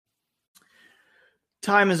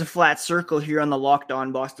Time is a flat circle here on the Locked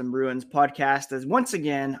On Boston Bruins podcast, as once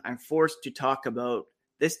again, I'm forced to talk about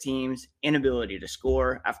this team's inability to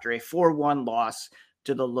score after a 4-1 loss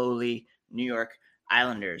to the lowly New York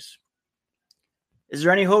Islanders. Is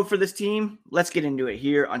there any hope for this team? Let's get into it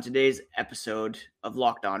here on today's episode of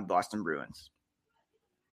Locked On Boston Bruins.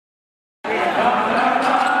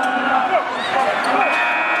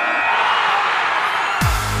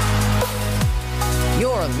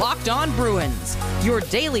 You're Locked On Bruins, your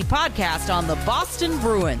daily podcast on the Boston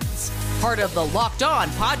Bruins. Part of the Locked On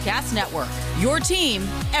Podcast Network, your team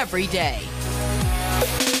every day.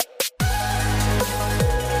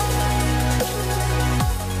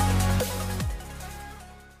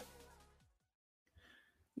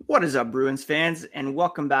 What is up, Bruins fans, and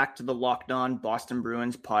welcome back to the Locked On Boston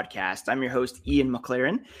Bruins podcast. I'm your host, Ian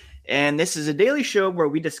McLaren, and this is a daily show where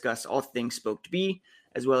we discuss all things spoke to be,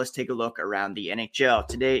 as well as take a look around the NHL.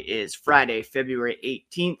 Today is Friday, February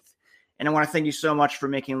 18th, and I want to thank you so much for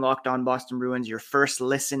making Locked On Boston Bruins your first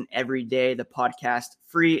listen every day. The podcast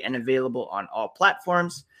free and available on all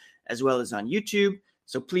platforms, as well as on YouTube.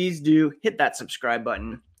 So please do hit that subscribe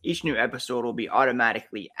button. Each new episode will be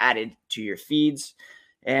automatically added to your feeds.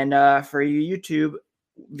 And for you YouTube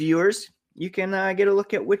viewers, you can get a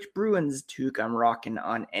look at which Bruins toque I'm rocking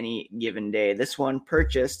on any given day. This one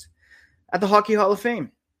purchased at the Hockey Hall of Fame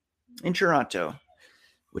in Toronto,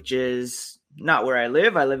 which is not where I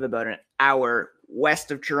live. I live about an hour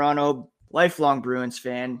west of Toronto. Lifelong Bruins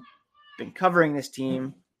fan. Been covering this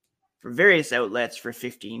team for various outlets for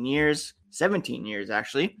 15 years, 17 years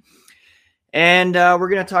actually. And we're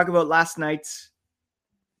going to talk about last night's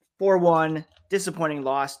 4-1 disappointing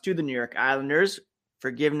loss to the New York Islanders.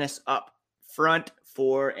 Forgiveness up front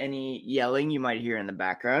for any yelling you might hear in the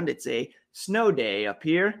background. It's a snow day up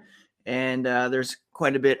here. And there's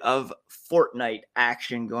quite a bit of Fortnite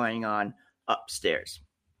action going on upstairs.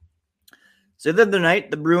 So the other night,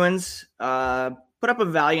 the Bruins put up a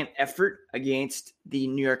valiant effort against the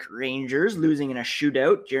New York Rangers, losing in a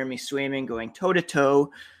shootout. Jeremy Swayman going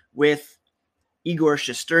toe-to-toe with Igor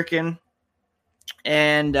Shesterkin.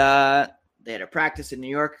 And they had a practice in New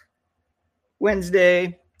York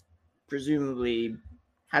Wednesday, presumably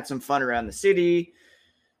had some fun around the city.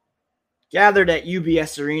 Gathered at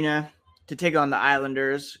UBS Arena to take on the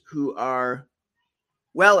Islanders, who are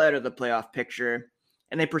well out of the playoff picture,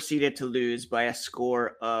 and they proceeded to lose by a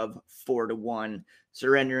score of 4-1,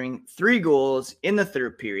 surrendering 3 goals in the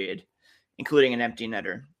third period, including an empty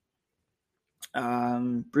netter.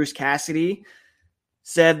 Bruce Cassidy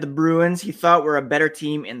said the Bruins, he thought, were a better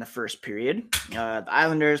team in the first period. The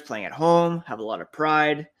Islanders, playing at home, have a lot of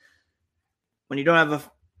pride. When you don't have a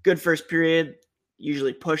good first period,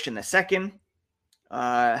 usually push in the second.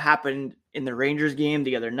 Happened in the Rangers game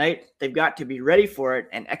the other night. They've got to be ready for it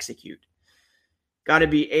and execute. Got to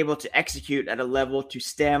be able to execute at a level to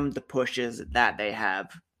stem the pushes that they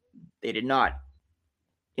have. They did not,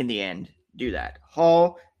 in the end, do that.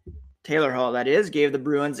 Taylor Hall, that is, gave the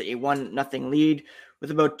Bruins a 1-0 lead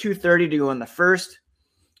with about 2:30 to go in the first.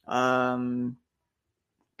 Kind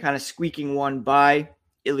of squeaking one by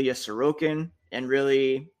Ilya Sorokin and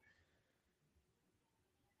really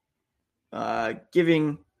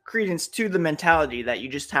giving credence to the mentality that you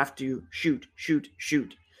just have to shoot,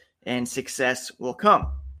 and success will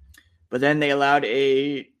come. But then they allowed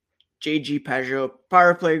a J.G. Pageau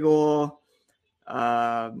power play goal.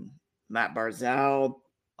 Matt Barzal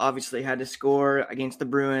obviously had to score against the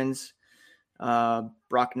Bruins.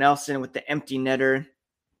 Brock Nelson with the empty netter.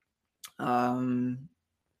 The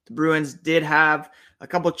Bruins did have a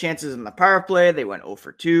couple chances in the power play. They went 0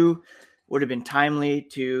 for 2. Would have been timely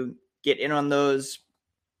to get in on those.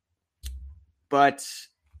 But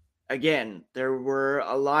again, there were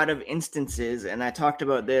a lot of instances, and I talked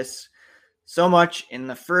about this so much in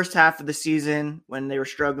the first half of the season when they were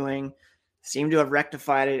struggling. Seemed to have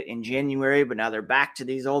rectified it in January, but now they're back to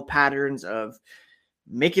these old patterns of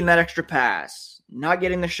making that extra pass, not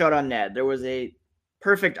getting the shot on net. There was a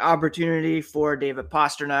perfect opportunity for David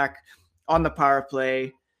Pastrnak on the power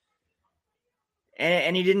play,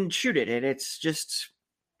 and he didn't shoot it. And it's just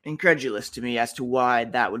incredulous to me as to why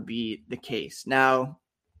that would be the case. Now,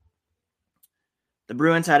 the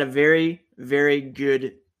Bruins had a very, very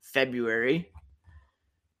good January.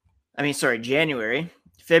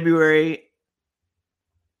 February,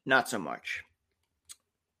 not so much.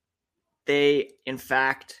 They, in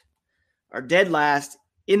fact, are dead last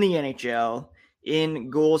in the NHL in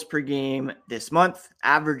goals per game this month,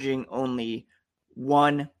 averaging only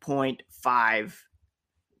 1.5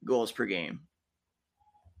 goals per game.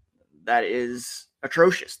 That is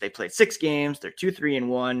atrocious. They played 6 games. They're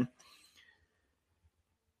 2-3-1.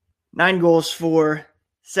 9 goals for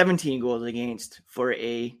 17 goals against for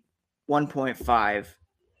a 1.5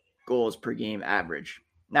 goals per game average.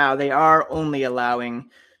 Now, they are only allowing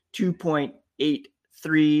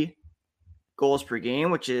 2.83 goals per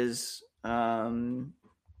game, which is, I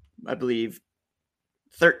believe,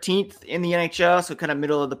 13th in the NHL, so kind of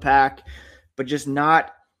middle of the pack, but just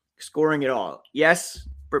not scoring at all. Yes,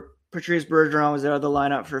 Patrice Bergeron was out of the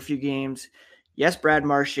lineup for a few games. Yes, Brad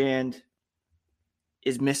Marchand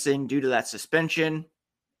is missing due to that suspension.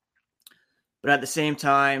 But at the same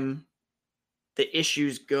time, the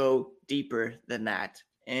issues go deeper than that.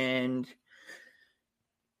 And,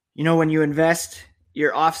 you know, when you invest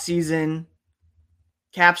your offseason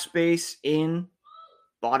cap space in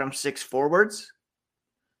bottom six forwards,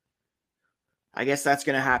 I guess that's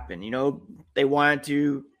going to happen. You know, they wanted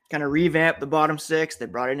to kind of revamp the bottom six. They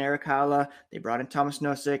brought in Erik Haula. They brought in Thomas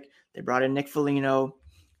Nosek. They brought in Nick Foligno.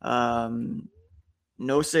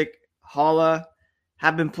 Nosek, Haula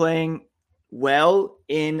have been playing well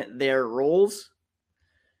in their roles,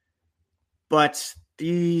 but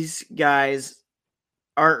these guys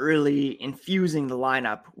aren't really infusing the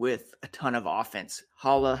lineup with a ton of offense.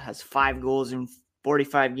 Haula has 5 goals in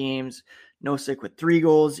 45 games. Nosek with 3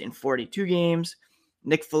 goals in 42 games.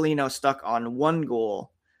 Nick Foligno stuck on 1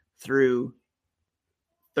 goal through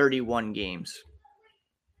 31 games.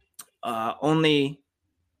 Only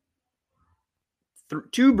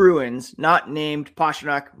 2 Bruins, not named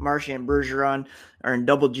Pastrnak, Marchand, Bergeron, are in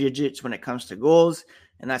double digits when it comes to goals,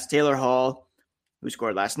 and that's Taylor Hall, who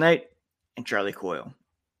scored last night, and Charlie Coyle.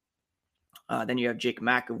 Then you have Charlie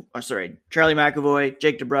McAvoy,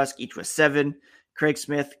 Jake DeBrusk, each with 7. Craig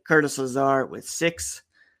Smith, Curtis Lazar with 6.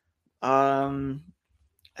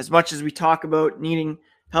 As much as we talk about needing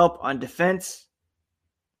help on defense,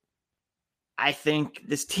 I think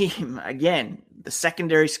this team, again, the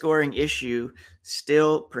secondary scoring issue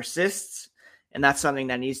still persists, and that's something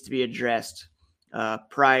that needs to be addressed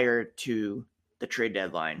prior to the trade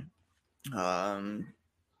deadline.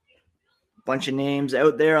 Bunch of names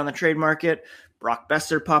out there on the trade market. Brock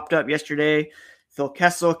Besser popped up yesterday. Phil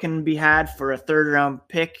Kessel can be had for a 3rd-round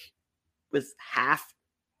pick with half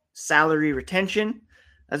salary retention.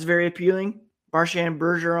 That's very appealing. Marchand,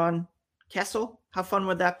 Bergeron, Kessel. How fun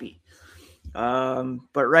would that be? But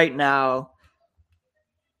right now,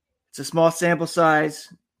 it's a small sample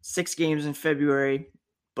size, 6 games in February,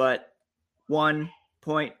 but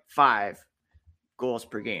 1.5 goals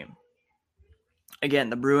per game. Again,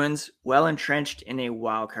 the Bruins well entrenched in a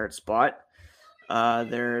wild card spot.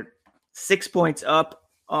 They're 6 points up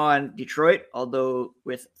on Detroit, although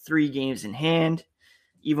with 3 games in hand.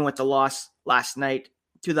 Even with the loss last night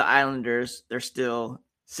to the Islanders, they're still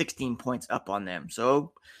 16 points up on them.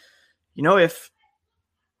 So, you know, if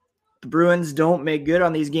the Bruins don't make good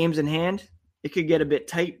on these games in hand, it could get a bit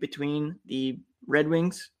tight between the Red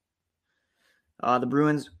Wings. The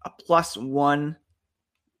Bruins, a +1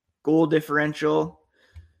 goal differential,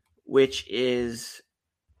 which is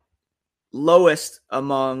lowest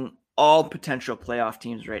among all potential playoff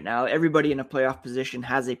teams right now. Everybody in a playoff position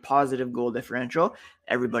has a positive goal differential.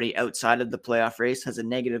 Everybody outside of the playoff race has a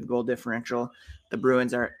negative goal differential. The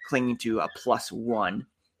Bruins are clinging to a +1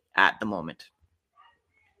 at the moment.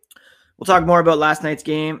 We'll talk more about last night's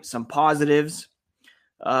game, some positives.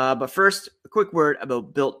 But first, a quick word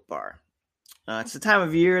about Built Bar. It's the time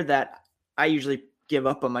of year that I usually give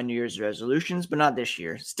up on my New Year's resolutions, but not this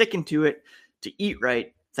year. Sticking to it to eat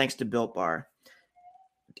right thanks to Built Bar.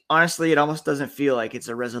 Honestly, it almost doesn't feel like it's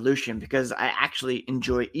a resolution because I actually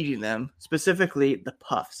enjoy eating them, specifically the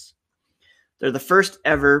puffs. They're the first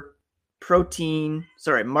ever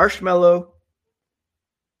marshmallow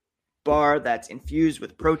bar that's infused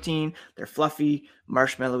with protein. They're fluffy,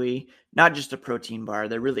 marshmallowy, not just a protein bar.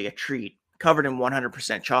 They're really a treat, covered in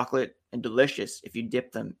 100% chocolate and delicious if you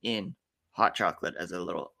dip them in hot chocolate as a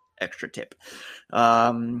little extra tip.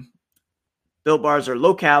 Built Bars are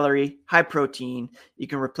low calorie, high protein. You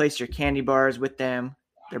can replace your candy bars with them.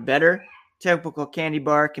 They're better. Typical candy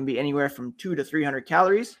bar can be anywhere from 200 to 300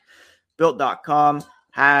 calories. Built.com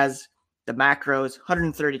has the macros,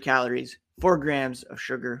 130 calories, 4 grams of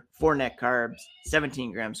sugar, 4 net carbs,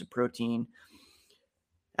 17 grams of protein.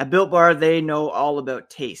 At Built Bar, they know all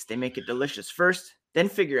about taste. They make it delicious first, then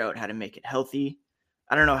figure out how to make it healthy.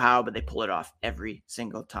 I don't know how, but they pull it off every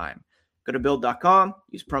single time. Go to Built.com,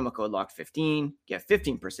 use promo code LOCKED15, get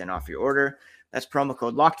 15% off your order. That's promo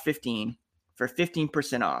code LOCKED15 for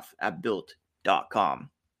 15% off at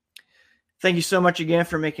Built.com. Thank you so much again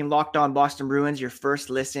for making Locked On Boston Bruins your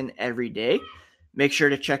first listen every day. Make sure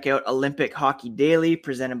to check out Olympic Hockey Daily,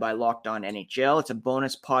 presented by Locked On NHL. It's a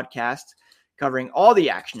bonus podcast covering all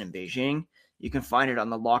the action in Beijing. You can find it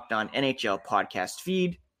on the Locked On NHL podcast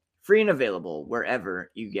feed, free and available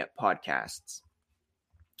wherever you get podcasts.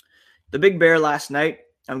 The Big Bear last night,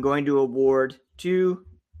 I'm going to award to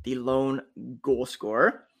the lone goal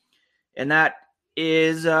scorer, and that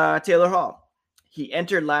is Taylor Hall. He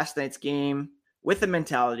entered last night's game with the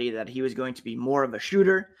mentality that he was going to be more of a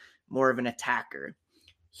shooter, more of an attacker.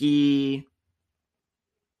 He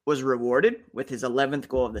was rewarded with his 11th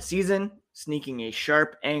goal of the season, sneaking a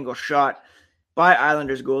sharp angle shot by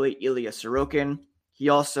Islanders goalie Ilya Sorokin. He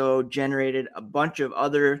also generated a bunch of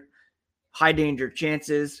other high-danger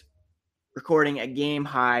chances, recording a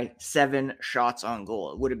game-high 7 shots on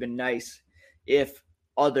goal. It would have been nice if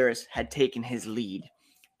others had taken his lead.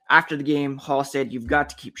 After the game, Hall said, "You've got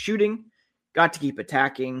to keep shooting, got to keep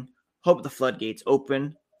attacking, hope the floodgates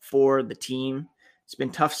open for the team." It's been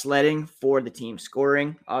tough sledding for the team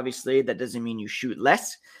scoring. Obviously, that doesn't mean you shoot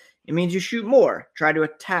less. It means you shoot more, try to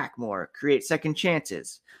attack more, create second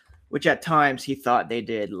chances, which at times he thought they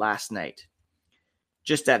did last night.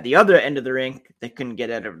 Just at the other end of the rink, they couldn't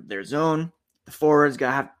get out of their zone. The forwards got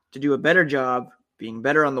to have to do a better job, being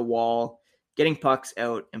better on the wall, getting pucks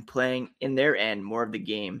out, and playing in their end more of the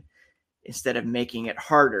game instead of making it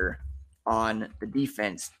harder on the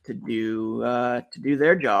defense to do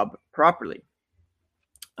their job properly.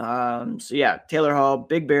 Taylor Hall,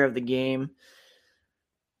 Big Bear of the game.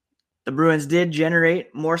 The Bruins did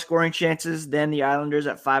generate more scoring chances than the Islanders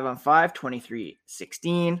at 5-on-5,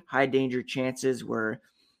 23-16. High danger chances were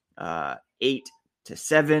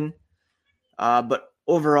 8-7. But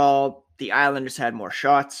overall, the Islanders had more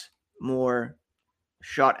shots, more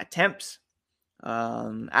shot attempts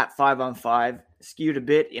at 5-on-5, skewed a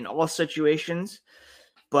bit in all situations.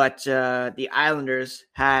 But the Islanders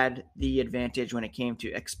had the advantage when it came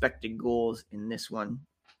to expected goals in this one,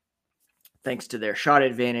 thanks to their shot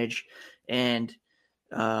advantage and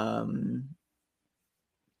the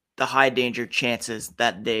high danger chances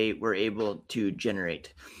that they were able to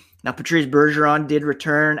generate. Now, Patrice Bergeron did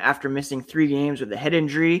return after missing 3 games with a head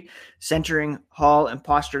injury, centering Hall and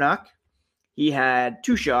Pastrnak. He had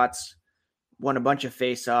 2 shots, won a bunch of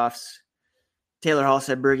faceoffs. Taylor Hall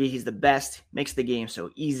said, "Bergie, he's the best, makes the game so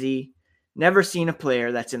easy. Never seen a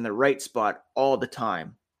player that's in the right spot all the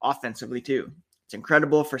time, offensively too. It's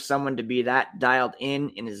incredible for someone to be that dialed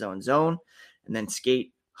in his own zone and then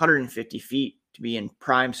skate 150 feet to be in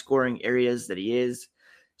prime scoring areas that he is.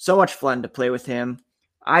 So much fun to play with him.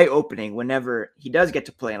 Eye-opening whenever he does get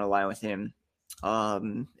to play on a line with him.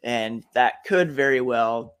 And that could very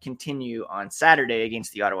well continue on Saturday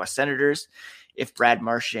against the Ottawa Senators if Brad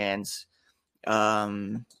Marchand's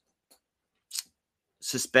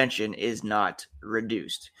suspension is not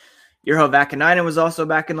reduced." Urho Vaakanainen was also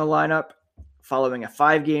back in the lineup following a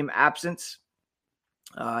 5-game absence.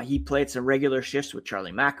 He played some regular shifts with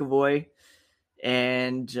Charlie McAvoy,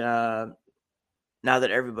 and now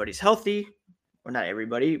that everybody's healthy, or not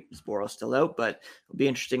everybody, Zboril's still out, but it'll be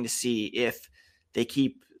interesting to see if they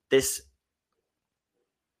keep this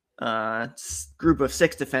group of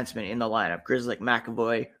 6 defensemen in the lineup: Grzelcyk,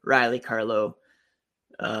 McAvoy, Riley, Carlo,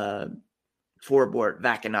 Forbort,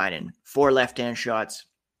 Vaakanainen. 4 left-hand shots,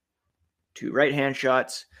 2 right-hand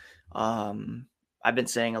shots. I've been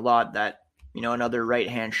saying a lot that, another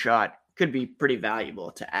right-hand shot could be pretty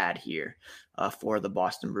valuable to add here for the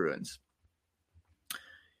Boston Bruins.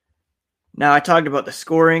 Now, I talked about the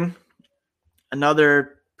scoring.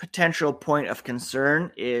 Another potential point of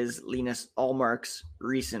concern is Linus Ullmark's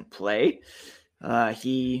recent play.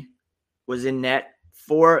 He was in net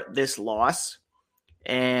for this loss,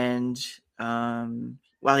 and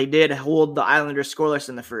while he did hold the Islanders scoreless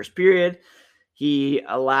in the first period, he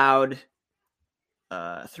allowed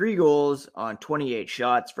 3 goals on 28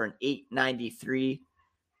 shots for an .893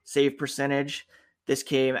 save percentage. This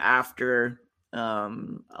came after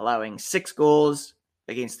allowing 6 goals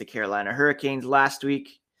against the Carolina Hurricanes last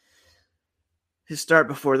week. His start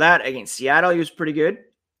before that against Seattle, he was pretty good.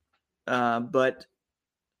 But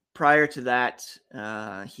prior to that,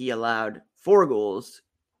 he allowed 4 goals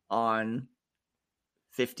on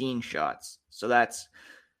 15 shots. So that's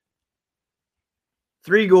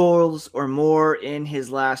 3 goals or more in his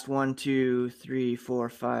last 7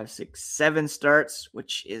 starts,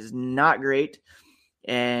 which is not great.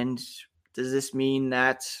 And does this mean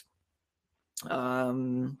that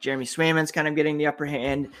Jeremy Swayman's kind of getting the upper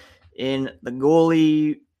hand in the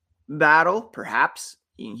goalie battle? Perhaps.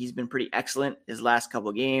 He's been pretty excellent his last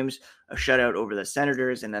couple games, a shutout over the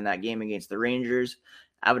Senators, and then that game against the Rangers.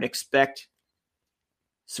 I would expect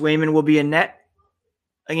Swayman will be in net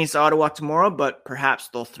against Ottawa tomorrow, but perhaps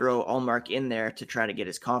they'll throw Ullmark in there to try to get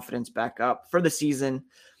his confidence back up for the season.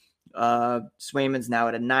 Swayman's now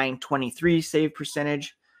at a 923 save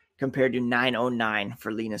percentage compared to 909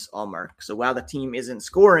 for Linus Ullmark. So while the team isn't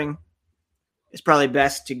scoring, it's probably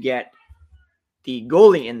best to get the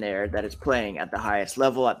goalie in there that is playing at the highest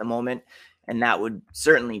level at the moment, and that would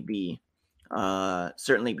certainly be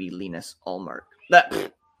Linus Ullmark.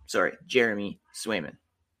 Jeremy Swayman.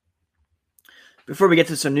 Before we get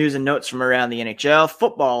to some news and notes from around the NHL,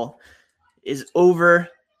 football is over,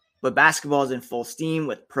 but basketball is in full steam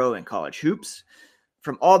with pro and college hoops.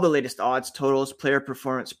 From all the latest odds, totals, player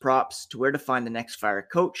performance props, to where to find the next fire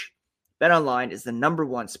coach, BetOnline is the number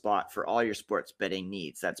one spot for all your sports betting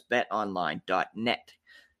needs. That's betonline.net.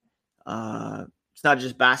 It's not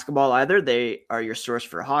just basketball either. They are your source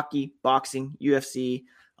for hockey, boxing, UFC,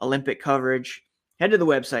 Olympic coverage. Head to the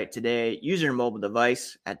website today. Use your mobile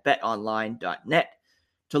device at betonline.net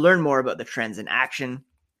to learn more about the trends in action.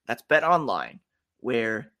 That's BetOnline,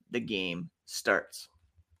 where the game starts.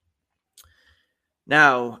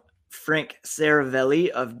 Now, Frank Seravalli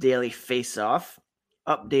of Daily Faceoff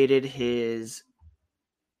updated his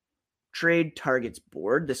trade targets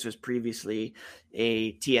board. This was previously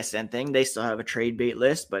a TSN thing. They still have a trade bait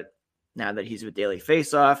list, but now that he's with Daily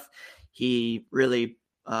Faceoff, he really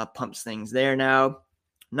pumps things there now.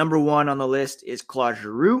 Number one on the list is Claude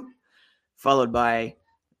Giroux, followed by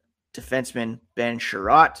defenseman Ben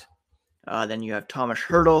Sherratt. Then you have Thomas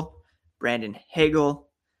Hertl, Brandon Hagel,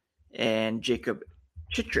 and Jacob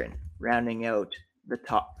Chychrun rounding out the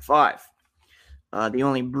top five. The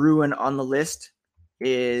only Bruin on the list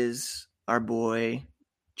is our boy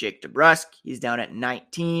Jake DeBrusk. He's down at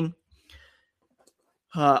 19.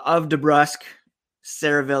 Of DeBrusk,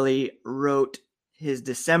 Seravalli wrote, his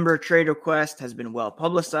December trade request has been well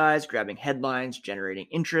publicized, grabbing headlines, generating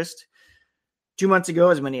interest. 2 months ago,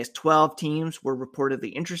 as many as 12 teams were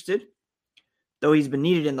reportedly interested. Though he's been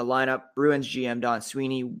needed in the lineup, Bruins GM Don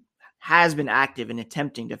Sweeney has been active in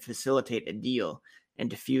attempting to facilitate a deal and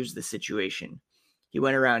diffuse the situation. He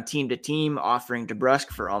went around team to team offering DeBrusk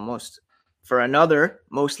for another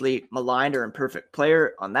mostly maligned or imperfect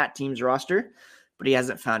player on that team's roster, but he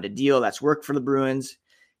hasn't found a deal that's worked for the Bruins.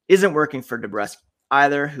 Isn't working for DeBrusk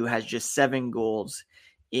either, who has just 7 goals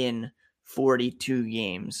in 42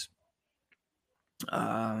 games.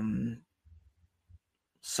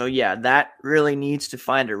 So yeah, that really needs to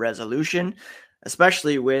find a resolution,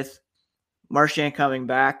 especially with Marchand coming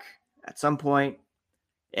back at some point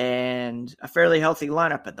and a fairly healthy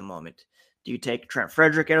lineup at the moment. Do you take Trent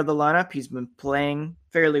Frederick out of the lineup? He's been playing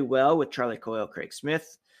fairly well with Charlie Coyle, Craig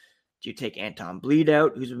Smith. Do you take Anton Bleed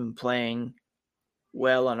out, who's been playing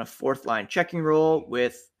well on a fourth line checking role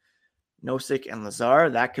with Nosek and Lazar?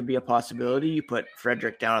 That could be a possibility. You put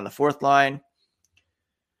Frederick down on the fourth line.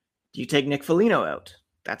 Do you take Nick Foligno out?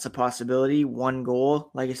 That's a possibility. 1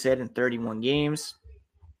 goal, like I said, in 31 games.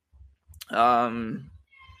 And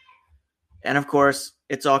of course,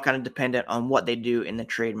 it's all kind of dependent on what they do in the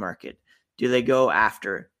trade market. Do they go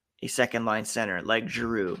after a second line center like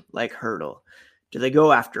Giroux, like Hertl? Do they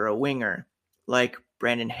go after a winger like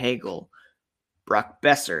Brandon Hagel, Brock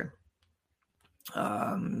Besser?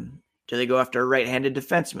 Do they go after a right-handed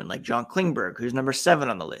defenseman like John Klingberg, who's number 7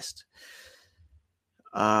 on the list?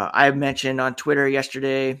 I mentioned on Twitter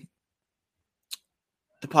yesterday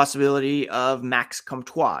the possibility of Max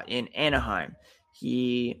Comtois in Anaheim.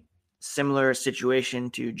 Similar situation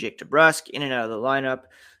to Jake DeBrusk, in and out of the lineup,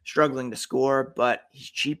 struggling to score, but he's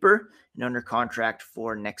cheaper and under contract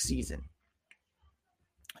for next season.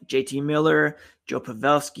 JT Miller, Joe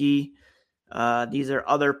Pavelski, these are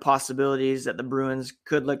other possibilities that the Bruins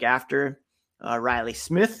could look after. Riley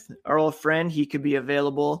Smith, our old friend, he could be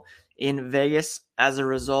available in Vegas as a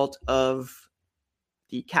result of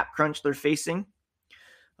the cap crunch they're facing.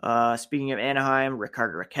 Speaking of Anaheim,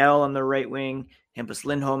 Rickard Rakell on the right wing. Hampus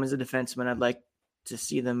Lindholm is a defenseman I'd like to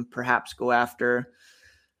see them perhaps go after.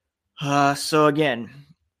 So again,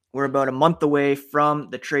 we're about a month away from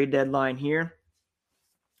the trade deadline here.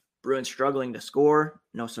 Bruins struggling to score.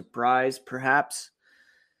 No surprise, perhaps,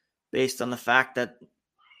 based on the fact that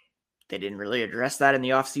they didn't really address that in the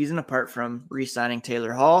offseason apart from re-signing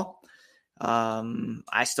Taylor Hall.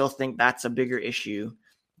 I still think that's a bigger issue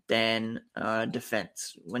than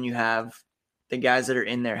defense. When you have the guys that are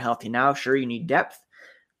in there healthy now, sure, you need depth,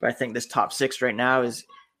 but I think this top 6 right now is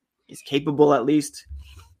capable at least.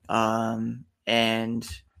 And,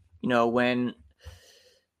 you know, when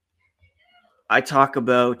I talk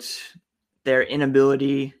about their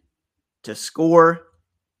inability to score,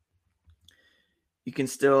 you can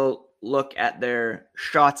still look at their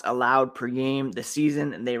shots allowed per game this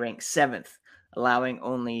season, and they rank 7th, allowing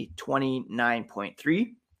only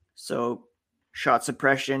 29.3. So shot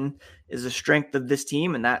suppression is a strength of this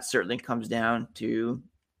team, and that certainly comes down to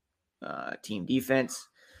team defense.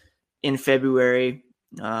 In February,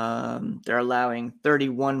 they're allowing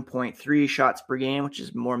 31.3 shots per game, which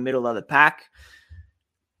is more middle of the pack.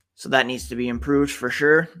 So that needs to be improved for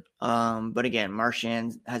sure. But again,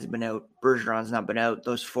 Marchand hasn't been out. Bergeron's not been out.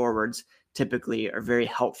 Those forwards typically are very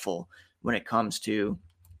helpful when it comes to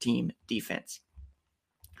team defense.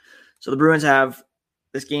 So the Bruins have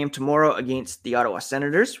this game tomorrow against the Ottawa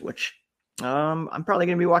Senators, which I'm probably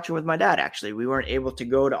going to be watching with my dad, actually. We weren't able to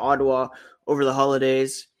go to Ottawa over the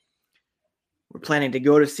holidays. We're planning to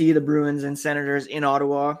go to see the Bruins and Senators in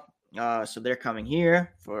Ottawa. So they're coming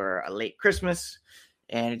here for a late Christmas.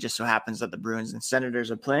 And it just so happens that the Bruins and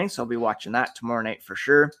Senators are playing. So I'll be watching that tomorrow night for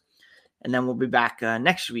sure. And then we'll be back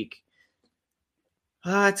next week.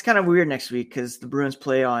 It's kind of weird next week because the Bruins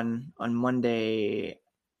play on Monday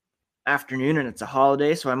afternoon and it's a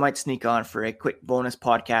holiday. So I might sneak on for a quick bonus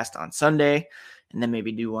podcast on Sunday and then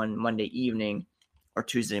maybe do one Monday evening or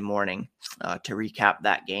Tuesday morning to recap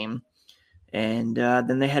that game. And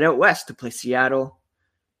then they head out west to play Seattle,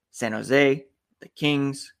 San Jose, the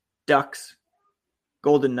Kings, Ducks,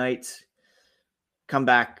 Golden Knights, come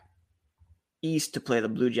back east to play the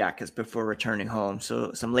Blue Jackets before returning home.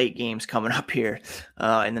 So some late games coming up here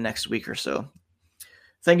in the next week or so.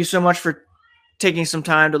 Thank you so much for taking some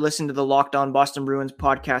time to listen to the Locked On Boston Bruins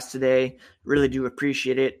podcast today. Really do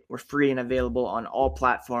appreciate it. We're free and available on all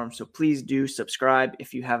platforms, so please do subscribe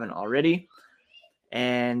if you haven't already.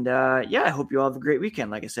 And I hope you all have a great weekend.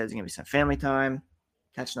 Like I said, it's going to be some family time,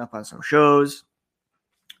 catching up on some shows.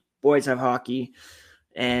 Boys have hockey.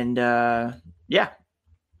 And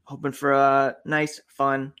hoping for a nice,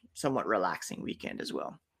 fun, somewhat relaxing weekend as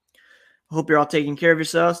well. I hope you're all taking care of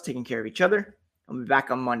yourselves, taking care of each other. I'll be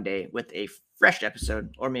back on Monday with a fresh episode,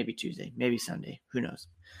 or maybe Tuesday, maybe Sunday. Who knows?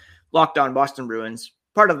 Locked On Boston Bruins,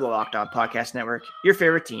 part of the Locked On Podcast Network, your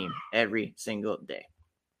favorite team every single day.